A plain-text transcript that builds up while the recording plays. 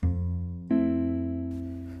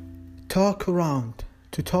Talk around.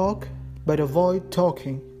 To talk, but avoid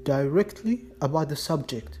talking directly about the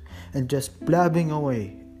subject and just blabbing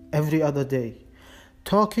away every other day.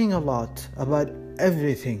 Talking a lot about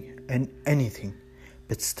everything and anything,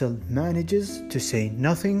 but still manages to say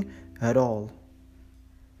nothing at all.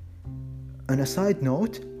 On a side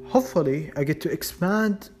note, hopefully I get to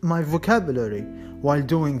expand my vocabulary while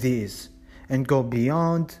doing these and go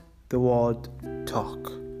beyond the word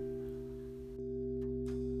talk.